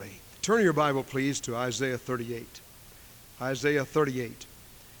Turn your Bible, please, to Isaiah 38. Isaiah 38.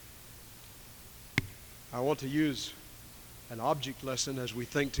 I want to use an object lesson as we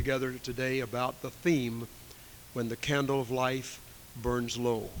think together today about the theme, when the candle of life burns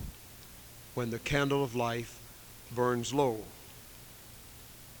low. When the candle of life burns low.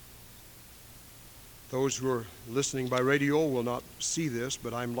 Those who are listening by radio will not see this,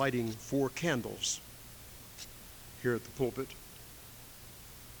 but I'm lighting 4 candles here at the pulpit.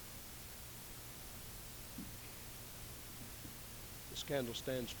 This candle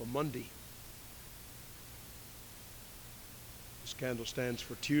stands for Monday. This candle stands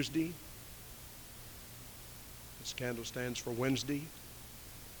for Tuesday. This candle stands for Wednesday.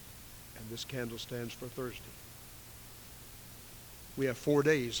 And this candle stands for Thursday. We have 4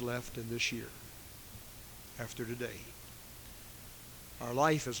 days left in this year after today. Our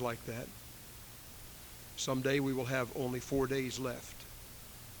life is like that. Someday we will have only 4 days left.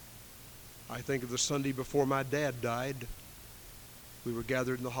 I think of the Sunday before my dad died. We were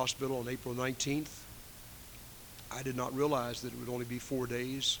gathered in the hospital on April 19th. I did not realize that it would only be 4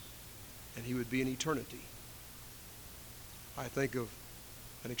 days and he would be in eternity. I think of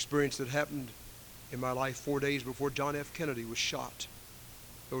an experience that happened in my life 4 days before John F. Kennedy was shot.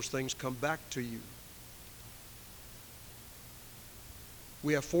 Those things come back to you.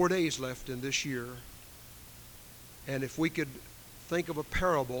 We have 4 days left in this year, and if we could think of a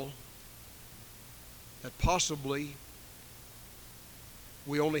parable that possibly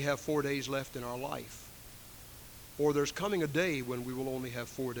we only have 4 days left in our life, or there's coming a day when we will only have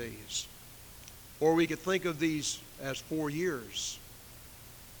 4 days, or we could think of these as 4 years,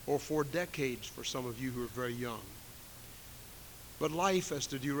 or 4 decades for some of you who are very young. But life as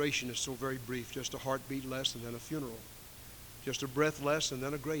the duration is so very brief, just a heartbeat less and then a funeral, just a breath less and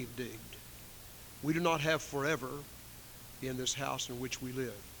then a grave digged. We do not have forever in this house in which we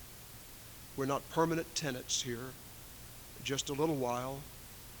live. We're not permanent tenants here, just a little while,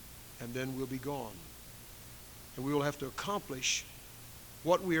 and then we'll be gone. And we will have to accomplish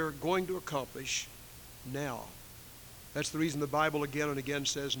what we are going to accomplish now. That's the reason the Bible again and again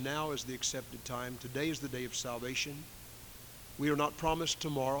says now is the accepted time. Today is the day of salvation. We are not promised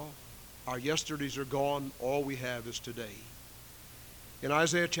tomorrow. Our yesterdays are gone. All we have is today. In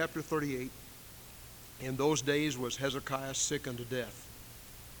Isaiah chapter 38, in those days was Hezekiah sick unto death.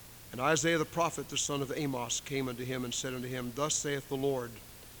 And Isaiah the prophet, the son of Amos, came unto him and said unto him, Thus saith the Lord,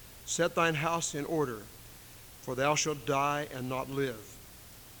 Set thine house in order, for thou shalt die and not live.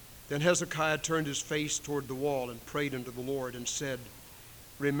 Then Hezekiah turned his face toward the wall and prayed unto the Lord and said,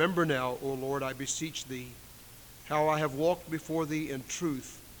 Remember now, O Lord, I beseech thee, how I have walked before thee in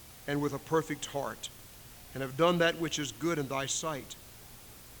truth and with a perfect heart, and have done that which is good in thy sight.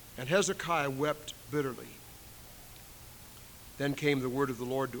 And Hezekiah wept bitterly. Then came the word of the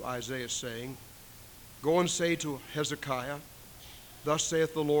Lord to Isaiah, saying, Go and say to Hezekiah, Thus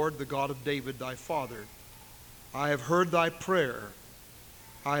saith the Lord, the God of David thy father, I have heard thy prayer,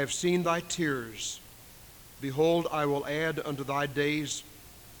 I have seen thy tears. Behold, I will add unto thy days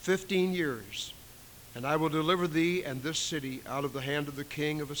 15 years, and I will deliver thee and this city out of the hand of the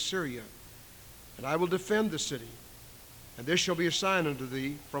king of Assyria. And I will defend the city, and this shall be a sign unto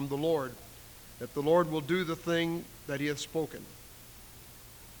thee from the Lord, that the Lord will do the thing that he hath spoken.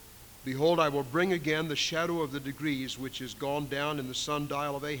 Behold, I will bring again the shadow of the degrees which is gone down in the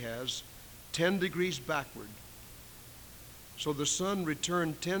sundial of Ahaz, 10 degrees backward. So the sun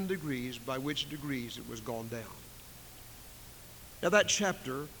returned 10 degrees, by which degrees it was gone down. Now that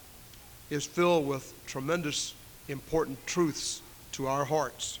chapter is filled with tremendous important truths to our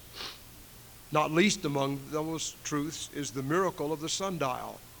hearts. Not least among those truths is the miracle of the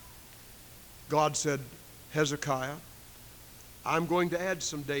sundial. God said, Hezekiah, I'm going to add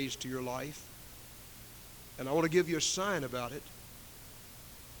some days to your life, and I want to give you a sign about it.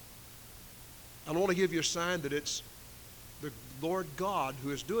 I want to give you a sign that it's the Lord God who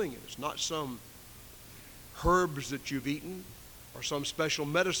is doing it. It's not some herbs that you've eaten or some special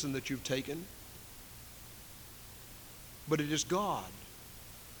medicine that you've taken, but it is God.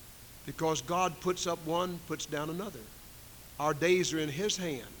 Because God puts up one, puts down another. Our days are in his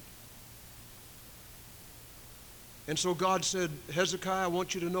hand. And so God said, Hezekiah, I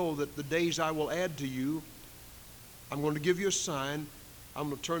want you to know that the days I will add to you, I'm going to give you a sign. I'm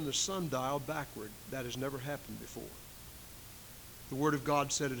going to turn the sundial backward. That has never happened before. The Word of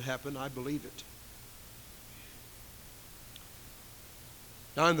God said it happened. I believe it.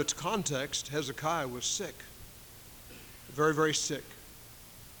 Now in the context, Hezekiah was sick. Very, very sick.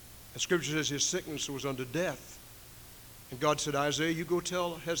 The Scripture says his sickness was unto death. And God said, Isaiah, you go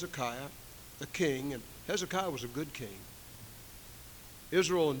tell Hezekiah, the king, and Hezekiah was a good king.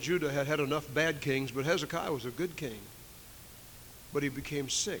 Israel and Judah had had enough bad kings, but Hezekiah was a good king. But he became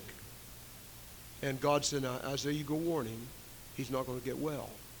sick. And God said, now, Isaiah, you go warn him. He's not going to get well.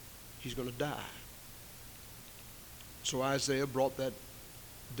 He's going to die. So Isaiah brought that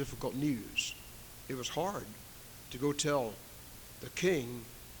difficult news. It was hard to go tell the king,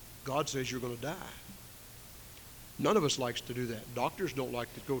 God says you're going to die. None of us likes to do that. Doctors don't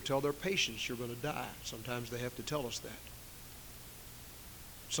like to go tell their patients you're going to die. Sometimes they have to tell us that.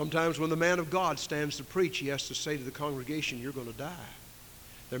 Sometimes when the man of God stands to preach, he has to say to the congregation, you're going to die.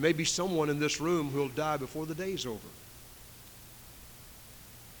 There may be someone in this room who will die before the day's over.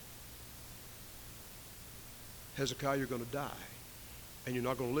 Hezekiah, you're going to die, and you're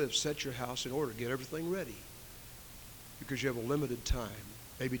not going to live. Set your house in order. Get everything ready, because you have a limited time,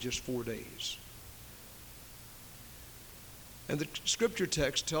 maybe just 4 days. And the scripture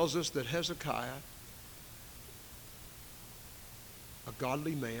text tells us that Hezekiah, a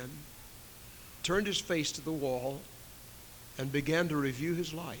godly man, turned his face to the wall and began to review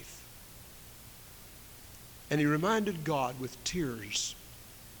his life. And he reminded God with tears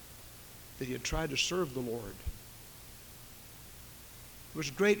that he had tried to serve the Lord. There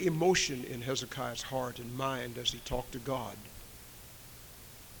was great emotion in Hezekiah's heart and mind as he talked to God.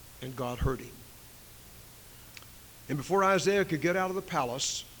 And God heard him. And before Isaiah could get out of the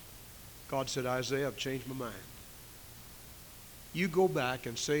palace, God said, Isaiah, I've changed my mind. You go back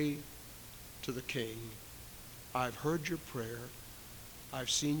and say to the king, I've heard your prayer. I've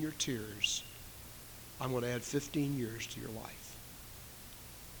seen your tears. I'm going to add 15 years to your life.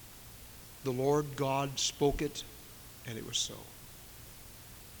 The Lord God spoke it, and it was so.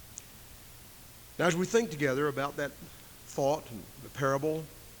 Now, as we think together about that thought and the parable,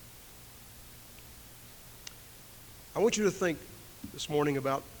 I want you to think this morning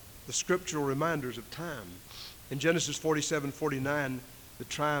about the scriptural reminders of time. In Genesis 47:49, the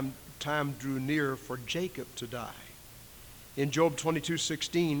time drew near for Jacob to die. In Job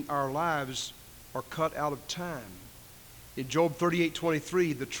 22:16, our lives are cut out of time. In Job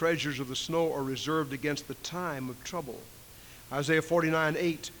 38:23, the treasures of the snow are reserved against the time of trouble. Isaiah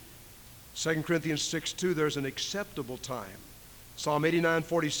 49:8, 2 Corinthians 6:2, there's an acceptable time. Psalm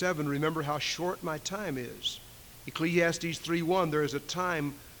 89:47, remember how short my time is. Ecclesiastes 3:1, there is a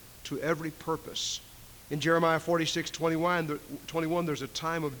time to every purpose. In Jeremiah 46:21, there's a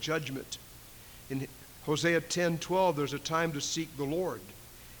time of judgment. In Hosea 10:12, there's a time to seek the Lord.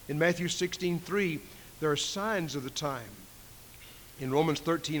 In Matthew 16:3, there are signs of the time. In Romans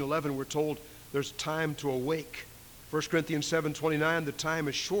 13:11, we're told there's time to awake. 1 Corinthians 7:29, the time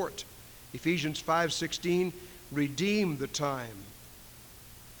is short. Ephesians 5:16, redeem the time,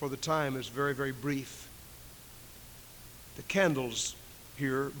 for the time is very, very brief. The candles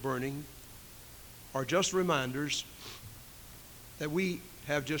here burning are just reminders that we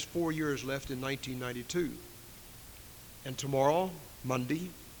have just 4 years left in 1992. And tomorrow, Monday,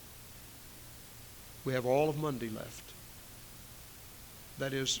 we have all of Monday left.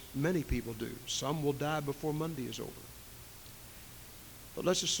 That is, many people do. Some will die before Monday is over. But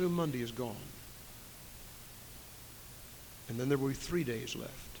let's assume Monday is gone. And then there will be 3 days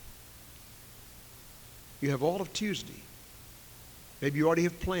left. You have all of Tuesday. Maybe you already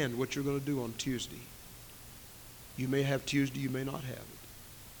have planned what you're going to do on Tuesday. You may have Tuesday, you may not have it.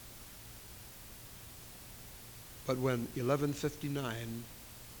 But when 11:59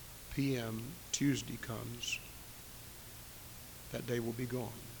 p.m. Tuesday comes, that day will be gone.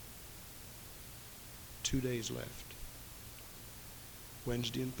 2 days left.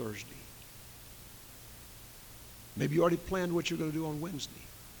 Wednesday and Thursday. Maybe you already planned what you're going to do on Wednesday.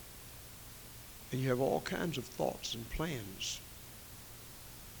 And you have all kinds of thoughts and plans.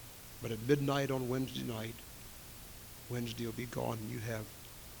 But at midnight on Wednesday night, Wednesday will be gone and you have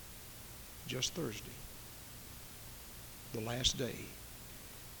just Thursday, the last day.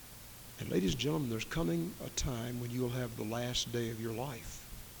 And ladies and gentlemen, there's coming a time when you'll have the last day of your life.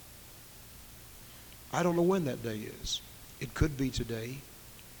 I don't know when that day is. It could be today.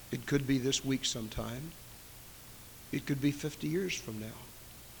 It could be this week sometime. It could be 50 years from now.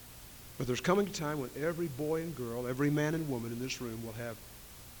 But there's coming a time when every boy and girl, every man and woman in this room will have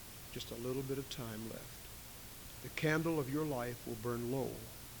just a little bit of time left. The candle of your life will burn low.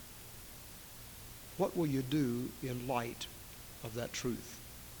 What will you do in light of that truth?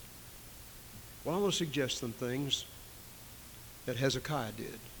 Well, I want to suggest some things that Hezekiah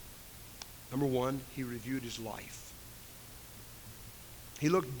did. Number one, he reviewed his life. He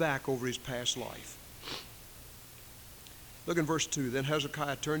looked back over his past life. Look in verse 2. Then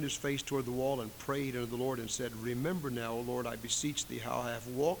Hezekiah turned his face toward the wall and prayed unto the Lord and said, remember now, O Lord, I beseech thee, how I have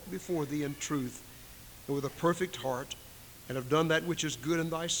walked before thee in truth and with a perfect heart, and have done that which is good in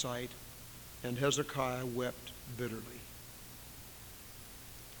thy sight. And Hezekiah wept bitterly.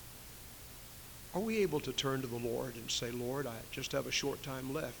 Are we able to turn to the Lord and say, Lord, I just have a short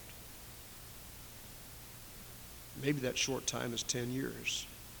time left? Maybe that short time is 10 years.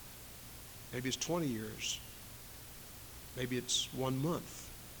 Maybe it's 20 years. Maybe it's 1 month.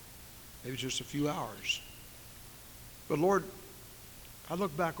 Maybe it's just a few hours. But Lord, I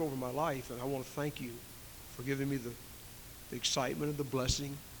look back over my life and I want to thank you for giving me the excitement and the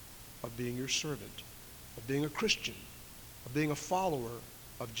blessing of being your servant, of being a Christian, of being a follower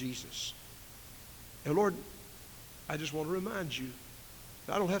of Jesus. And Lord, I just want to remind you,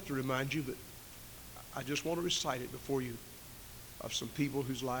 I don't have to remind you, but I just want to recite it before you, of some people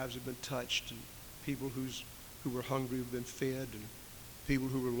whose lives have been touched, and people who were hungry who have been fed, and people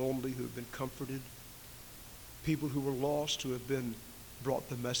who were lonely who have been comforted, people who were lost who have been brought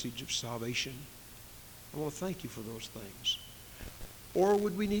the message of salvation. I want to thank you for those things. Or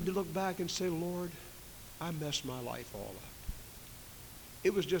would we need to look back and say, Lord, I messed my life all up.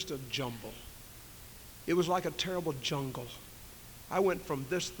 It was just a jumble. It was like a terrible jungle. I went from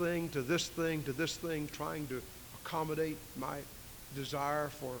this thing to this thing to this thing, trying to accommodate my desire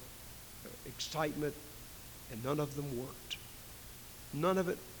for excitement, and none of them worked. None of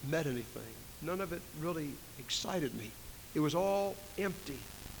it meant anything. None of it really excited me. It was all empty.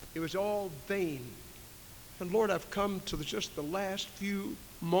 It was all vain. And Lord, I've come to just the last few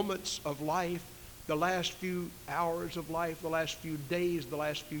moments of life, the last few hours of life, the last few days, the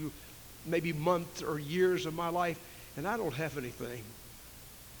last few maybe months or years of my life, and I don't have anything.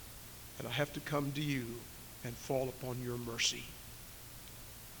 And I have to come to you and fall upon your mercy.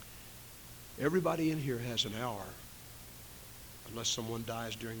 Everybody in here has an hour, unless someone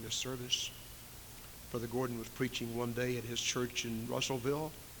dies during this service. Brother Gordon was preaching one day at his church in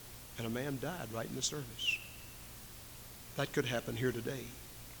Russellville, and a man died right in the service. That could happen here today.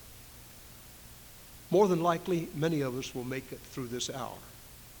 More than likely, many of us will make it through this hour.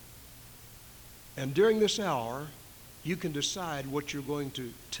 And during this hour, you can decide what you're going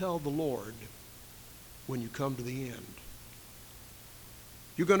to tell the Lord when you come to the end.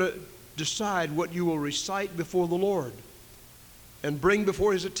 You're going to decide what you will recite before the Lord and bring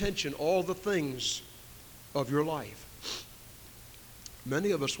before his attention all the things of your life.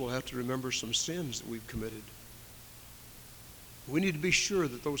 Many of us will have to remember some sins that we've committed. We need to be sure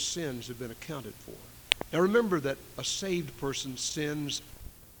that those sins have been accounted for. Now remember that a saved person's sins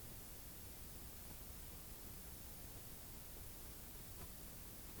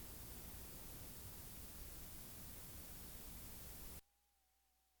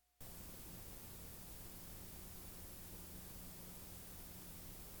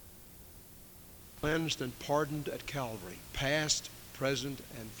cleansed and pardoned at Calvary, past, present,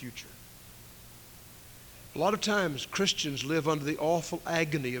 and future. A lot of times Christians live under the awful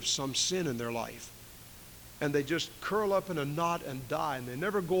agony of some sin in their life, and they just curl up in a knot and die, and they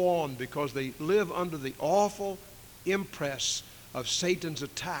never go on because they live under the awful impress of Satan's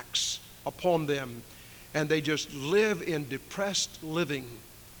attacks upon them, and they just live in depressed living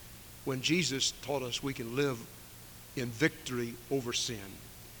when Jesus taught us we can live in victory over sin.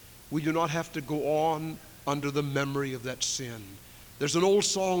 We do not have to go on under the memory of that sin. There's an old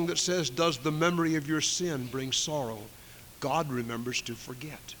song that says, does the memory of your sin bring sorrow? God remembers to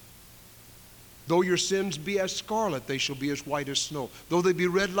forget. Though your sins be as scarlet, they shall be as white as snow. Though they be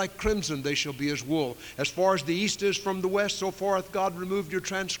red like crimson, they shall be as wool. As far as the east is from the west, so far hath God removed your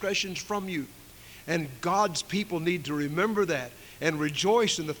transgressions from you. And God's people need to remember that and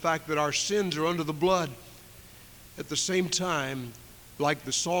rejoice in the fact that our sins are under the blood. At the same time, like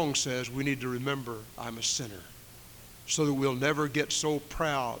the song says, we need to remember I'm a sinner, so that we'll never get so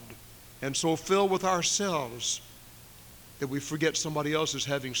proud and so filled with ourselves that we forget somebody else is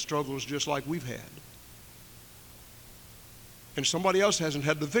having struggles just like we've had. And somebody else hasn't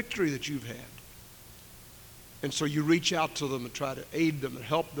had the victory that you've had. And so you reach out to them and try to aid them and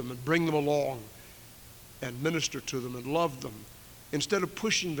help them and bring them along and minister to them and love them instead of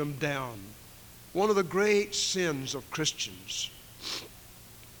pushing them down. One of the great sins of Christians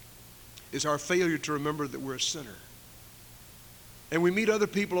is our failure to remember that we're a sinner. And we meet other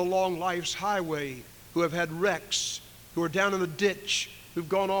people along life's highway who have had wrecks, who are down in the ditch, who've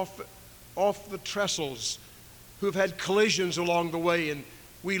gone off the trestles, who've had collisions along the way, and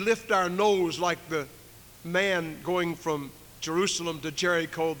we lift our nose like the man going from Jerusalem to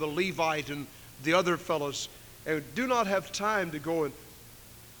Jericho, the Levite and the other fellows, and do not have time to go and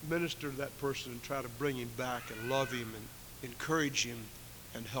minister to that person and try to bring him back and love him and encourage him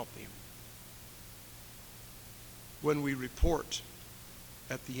and help him. When we report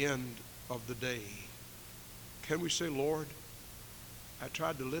at the end of the day, can we say, Lord, I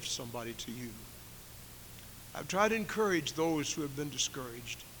tried to lift somebody to you. I've tried to encourage those who have been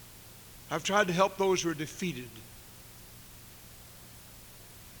discouraged. I've tried to help those who are defeated.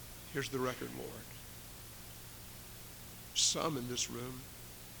 Here's the record, Lord. Some in this room,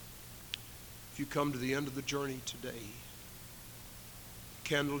 if you come to the end of the journey today, the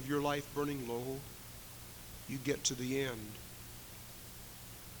candle of your life burning low, you get to the end.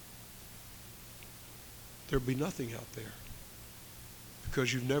 There'll be nothing out there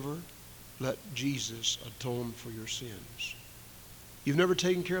because you've never let Jesus atone for your sins. You've never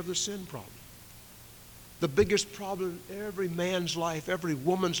taken care of the sin problem. The biggest problem in every man's life, every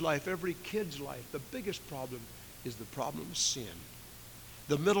woman's life, every kid's life, the biggest problem is the problem of sin.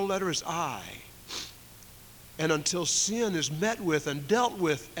 The middle letter is I. And until sin is met with and dealt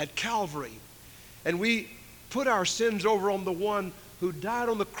with at Calvary, and we put our sins over on the one who died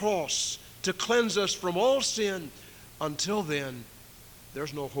on the cross to cleanse us from all sin, until then,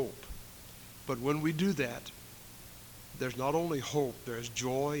 there's no hope. But when we do that, there's not only hope, there's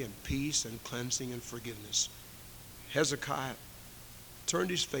joy and peace and cleansing and forgiveness. Hezekiah turned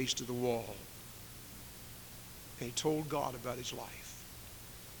his face to the wall and he told God about his life.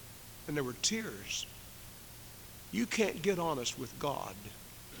 And there were tears. You can't get honest with God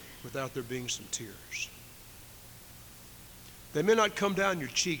without there being some tears. They may not come down your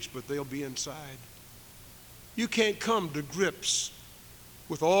cheeks, but they'll be inside. You can't come to grips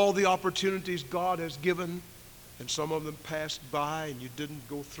with all the opportunities God has given, and some of them passed by and you didn't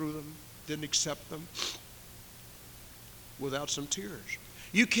go through them, didn't accept them, without some tears.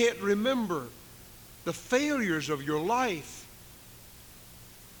 You can't remember the failures of your life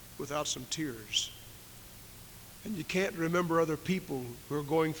without some tears. And you can't remember other people who are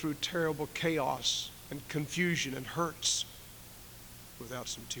going through terrible chaos and confusion and hurts without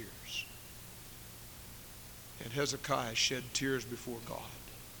some tears. And Hezekiah shed tears before God.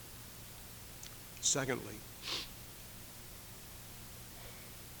 Secondly,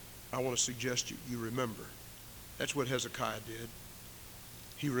 I want to suggest you remember. That's what Hezekiah did.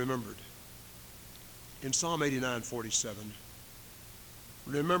 He remembered. In Psalm 89:47,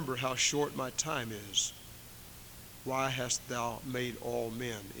 remember how short my time is. Why hast thou made all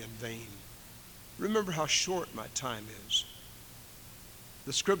men in vain? Remember how short my time is.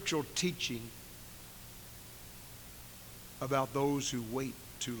 The scriptural teaching about those who wait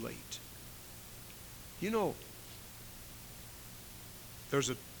too late. You know, there's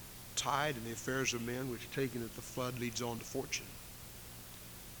a tide in the affairs of men which, taken at the flood, leads on to fortune.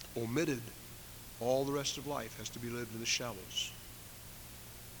 Omitted, all the rest of life has to be lived in the shallows.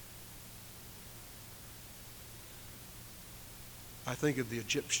 I think of the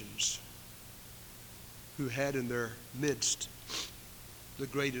Egyptians who had in their midst the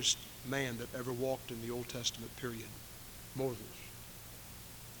greatest man that ever walked in the Old Testament period, Moses.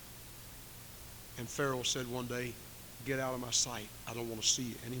 And Pharaoh said one day, "Get out of my sight. I don't want to see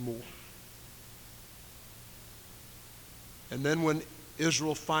you anymore." And then when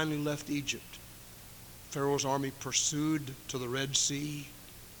Israel finally left Egypt, Pharaoh's army pursued to the Red Sea.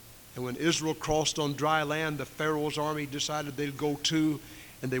 And when Israel crossed on dry land, the Pharaoh's army decided they'd go too,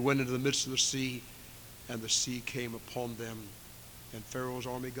 and they went into the midst of the sea, and the sea came upon them, and Pharaoh's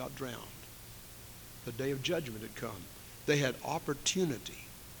army got drowned. The day of judgment had come. They had opportunity.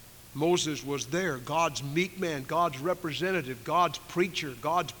 Moses was there, God's meek man, God's representative, God's preacher,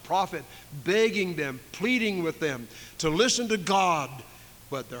 God's prophet, begging them, pleading with them to listen to God,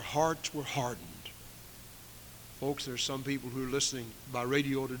 but their hearts were hardened. Folks, there's some people who are listening by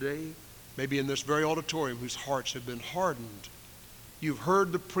radio today, maybe in this very auditorium, whose hearts have been hardened. You've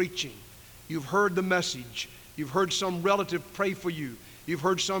heard the preaching. You've heard the message. You've heard some relative pray for you. You've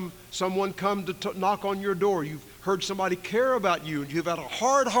heard someone come to knock on your door. You've heard somebody care about you, and you've had a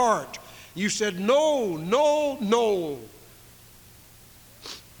hard heart. You said, no, no, no.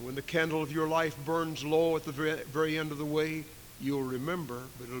 When the candle of your life burns low at the very end of the way, you'll remember,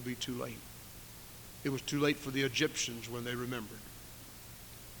 but it'll be too late. It was too late for the Egyptians when they remembered.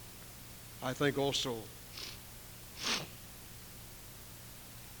 I think also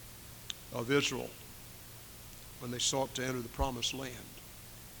of Israel when they sought to enter the promised land.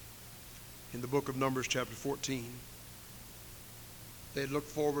 In the book of Numbers chapter 14, they had looked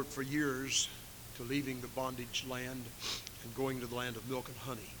forward for years to leaving the bondage land and going to the land of milk and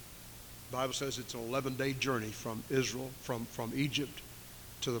honey. The Bible says it's an 11-day journey from Israel, from Egypt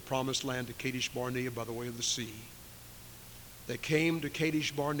to the promised land, to Kadesh Barnea by the way of the sea. They came to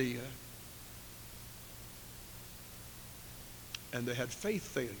Kadesh Barnea and they had faith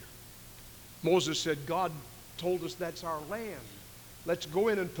failure. Moses said, God told us that's our land. Let's go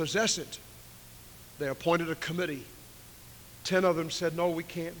in and possess it. They appointed a committee. 10 of them said, no, we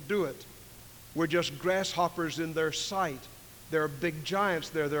can't do it. We're just grasshoppers in their sight. There are big giants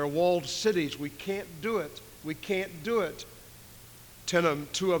there. There are walled cities. We can't do it. We can't do it.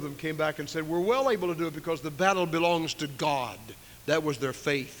 2 of them came back and said, we're well able to do it because the battle belongs to God. That was their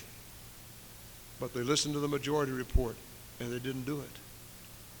faith. But they listened to the majority report and they didn't do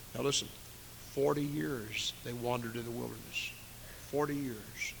it. Now listen, 40 years they wandered in the wilderness. 40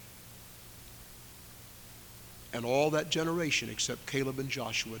 years. And all that generation except Caleb and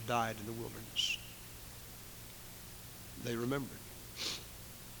Joshua died in the wilderness. They remembered.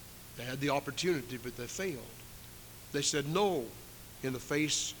 They had the opportunity, but they failed. They said no in the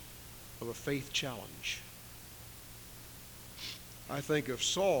face of a faith challenge. I think of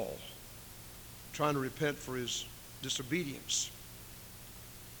Saul trying to repent for his disobedience.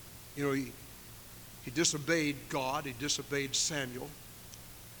 You know, he disobeyed God. He disobeyed Samuel.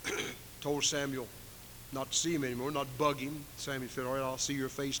 Told Samuel not to see him anymore, not bug him. Samuel said, all right, I'll see your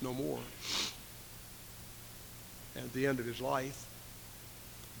face no more. And at the end of his life,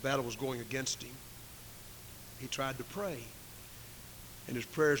 the battle was going against him. He tried to pray, and his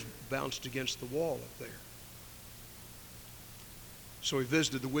prayers bounced against the wall up there. So he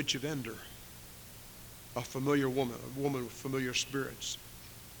visited the witch of Endor, a familiar woman, a woman with familiar spirits,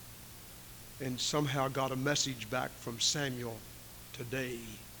 and somehow got a message back from Samuel, today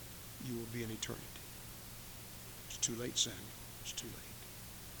you will be in eternity. It's too late, Samuel. It's too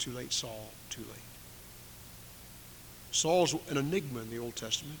late. Too late, Saul. Too late. Saul's an enigma in the Old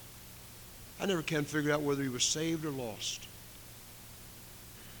Testament. I never can figure out whether he was saved or lost.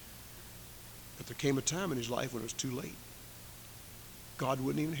 But there came a time in his life when it was too late. God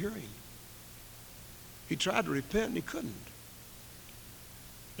wouldn't even hear him. He tried to repent and he couldn't.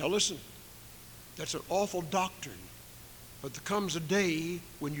 Now listen, that's an awful doctrine. But there comes a day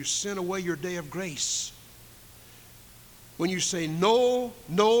when you sin away your day of grace. When you say no,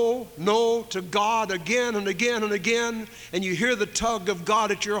 no, no to God again and again and again, and you hear the tug of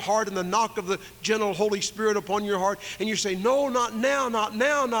God at your heart and the knock of the gentle Holy Spirit upon your heart, and you say, no, not now, not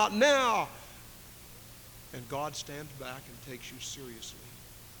now, not now. And God stands back and takes you seriously,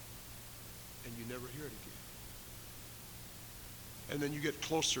 and you never hear it again. And then you get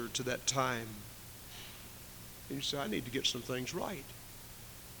closer to that time, and you say, I need to get some things right.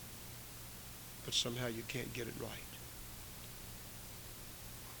 But somehow you can't get it right.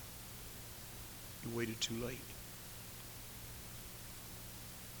 You waited too late.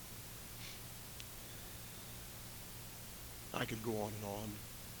 I could go on and on.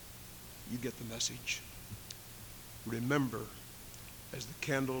 You get the message. Remember, as the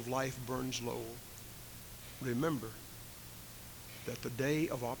candle of life burns low, remember that the day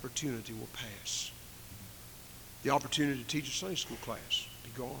of opportunity will pass. The opportunity to teach a Sunday school class will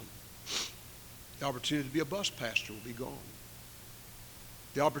be gone. The opportunity to be a bus pastor will be gone.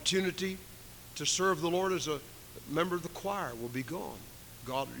 The opportunity to serve the Lord as a member of the choir will be gone.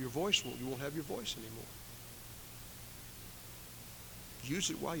 God, you won't have your voice anymore. Use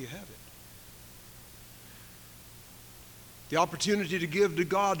it while you have it. The opportunity to give to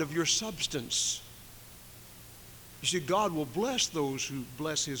God of your substance. You see, God will bless those who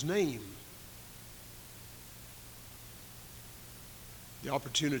bless His name. The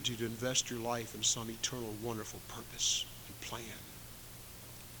opportunity to invest your life in some eternal, wonderful purpose and plan.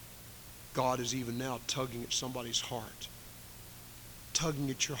 God is even now tugging at somebody's heart, tugging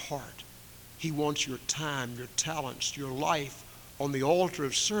at your heart. He wants your time, your talents, your life on the altar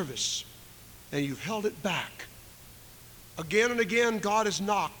of service, and you've held it back. Again and again, God has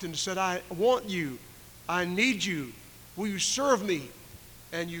knocked and said, I want you. I need you. Will you serve me?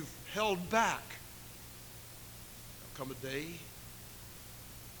 And you've held back. There'll come a day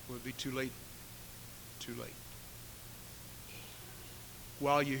when it'll be too late. Too late.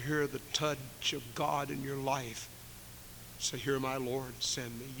 While you hear the touch of God in your life, say, here, my Lord,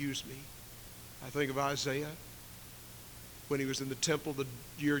 send me, use me. I think of Isaiah. When he was in the temple the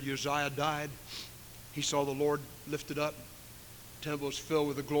year Uzziah died, he saw the Lord lifted up. The temple was filled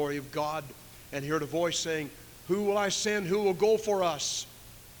with the glory of God, and he heard a voice saying, who will I send? Who will go for us?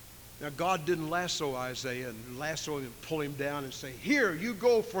 Now, God didn't lasso Isaiah and lasso him and pull him down and say, here, you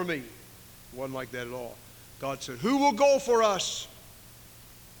go for me. It wasn't like that at all. God said, who will go for us?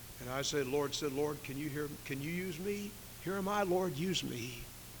 And I said, Lord, can you use me? Here am I, Lord, use me.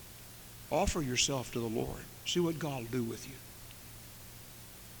 Offer yourself to the Lord. See what God will do with you.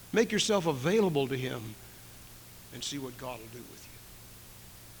 Make yourself available to Him and see what God will do with you.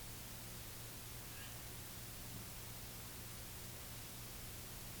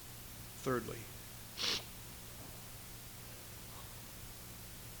 Thirdly,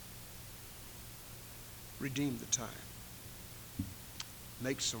 redeem the time.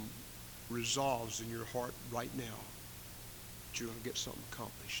 make some resolves in your heart right now that you're going to get something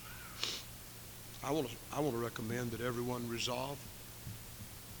accomplished. I want to recommend that everyone resolve.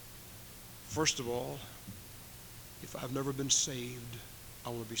 First of all, if I've never been saved, I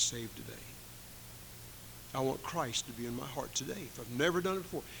want to be saved today. I want Christ to be in my heart today. If I've never done it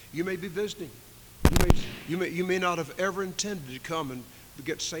before, you may be visiting. You may not have ever intended to come and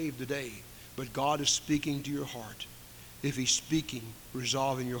get saved today, but God is speaking to your heart. If He's speaking,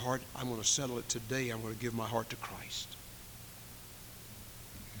 resolve in your heart, I'm going to settle it today. I'm going to give my heart to Christ.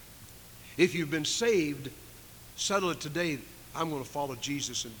 If you've been saved, settle it today. I'm going to follow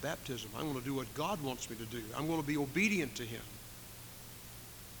Jesus in baptism. I'm going to do what God wants me to do. I'm going to be obedient to Him.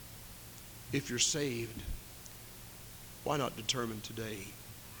 If you're saved, why not determine today,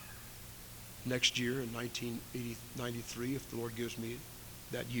 next year in 1993, if the Lord gives me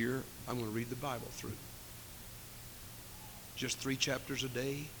that year, I'm going to read the Bible through. Just 3 chapters a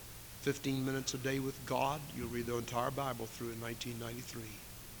day, 15 minutes a day with God, you'll read the entire Bible through in 1993.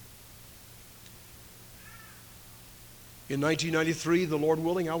 In 1993, the Lord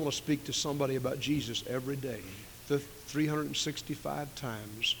willing, I want to speak to somebody about Jesus every day, 365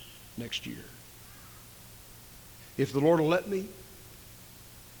 times next year. If the Lord will let me,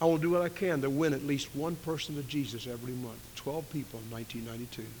 I will do what I can to win at least one person to Jesus every month. 12 people in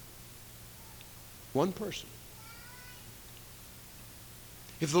 1992. One person.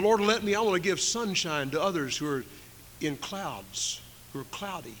 If the Lord will let me, I want to give sunshine to others who are in clouds, who are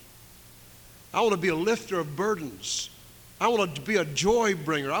cloudy. I want to be a lifter of burdens. I want to be a joy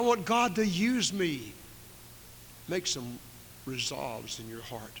bringer. I want God to use me. Make some resolves in your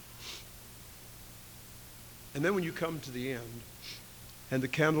heart. And then when you come to the end, and the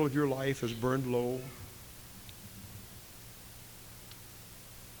candle of your life has burned low,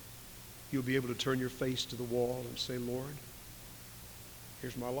 you'll be able to turn your face to the wall and say, Lord,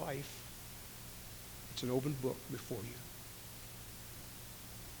 here's my life. It's an open book before you.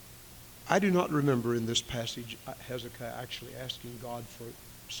 I do not remember in this passage Hezekiah actually asking God for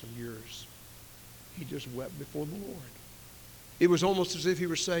some years. He just wept before the Lord. It was almost as if he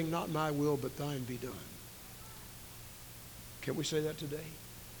were saying, not my will, but thine be done. Can we say that today?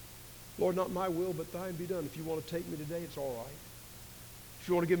 Lord, not my will, but thine be done. If you want to take me today, it's all right. If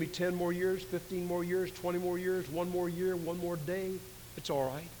you want to give me 10 more years, 15 more years, 20 more years, 1 more year, 1 more day, it's all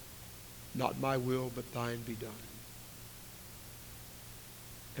right. Not my will, but thine be done.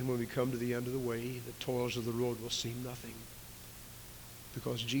 And when we come to the end of the way, the toils of the road will seem nothing,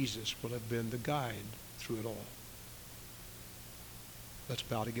 because Jesus will have been the guide through it all. Let's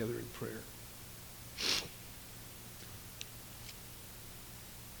bow together in prayer.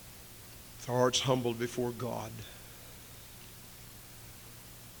 With our hearts humbled before God,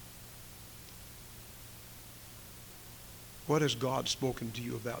 what has God spoken to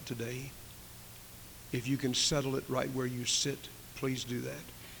you about today? If you can settle it right where you sit, please do that.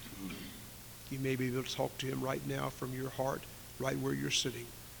 You may be able to talk to Him right now from your heart, right where you're sitting,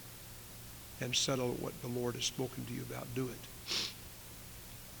 and settle what the Lord has spoken to you about. Do it.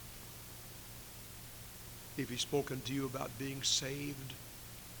 If He's spoken to you about being saved,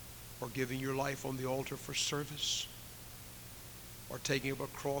 or giving your life on the altar for service, or taking up a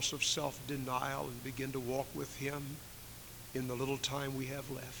cross of self-denial and begin to walk with Him in the little time we have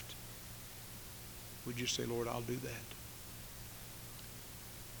left, would you say, Lord, I'll do that?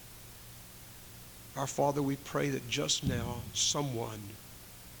 Our Father, we pray that just now someone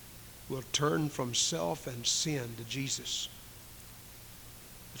will turn from self and sin to Jesus.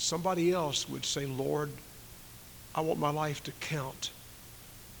 That somebody else would say, Lord, I want my life to count.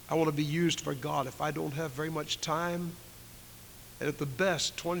 I want to be used for God. If I don't have very much time, and at the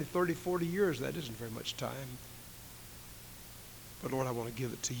best, 20, 30, 40 years, that isn't very much time. But Lord, I want to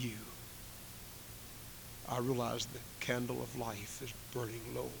give it to you. I realize the candle of life is burning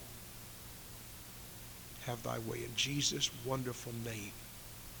low. Have thy way in Jesus' wonderful name.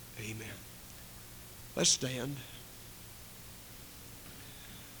 Amen. Let's stand.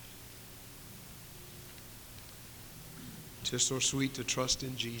 Tis so sweet to trust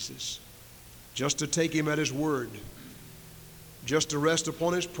in Jesus, just to take Him at His word, just to rest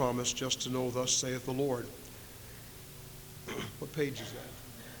upon His promise, just to know thus saith the Lord. What page is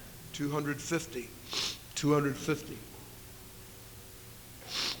that? 250. 250.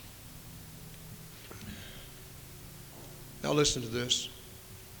 Now listen to this.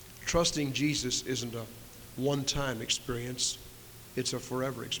 Trusting Jesus isn't a one-time experience. It's a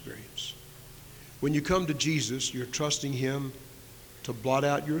forever experience. When you come to Jesus, you're trusting Him to blot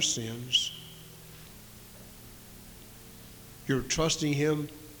out your sins. You're trusting Him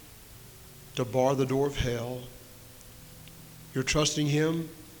to bar the door of hell. You're trusting Him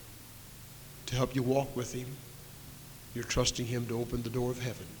to help you walk with Him. You're trusting Him to open the door of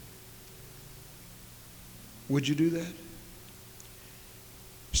heaven. Would you do that?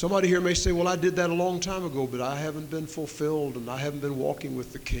 Somebody here may say, well, I did that a long time ago, but I haven't been fulfilled and I haven't been walking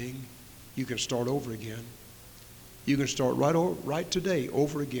with the King. You can start over again. You can start right today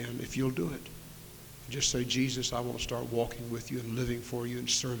over again if you'll do it. Just say, Jesus, I want to start walking with you and living for you and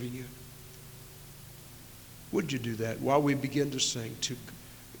serving you. Would you do that while we begin to sing?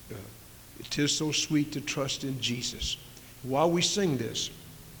 It is so sweet to trust in Jesus. While we sing this,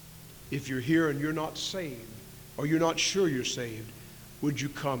 if you're here and you're not saved, or you're not sure you're saved, would you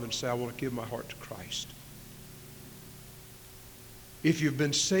come and say, I want to give my heart to Christ? If you've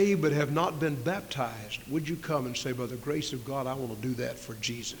been saved but have not been baptized, would you come and say, by the grace of God, I want to do that for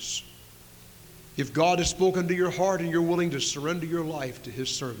Jesus? If God has spoken to your heart and you're willing to surrender your life to His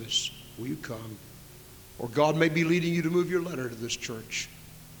service, will you come? Or God may be leading you to move your letter to this church.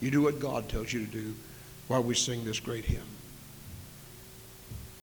 You do what God tells you to do while we sing this great hymn.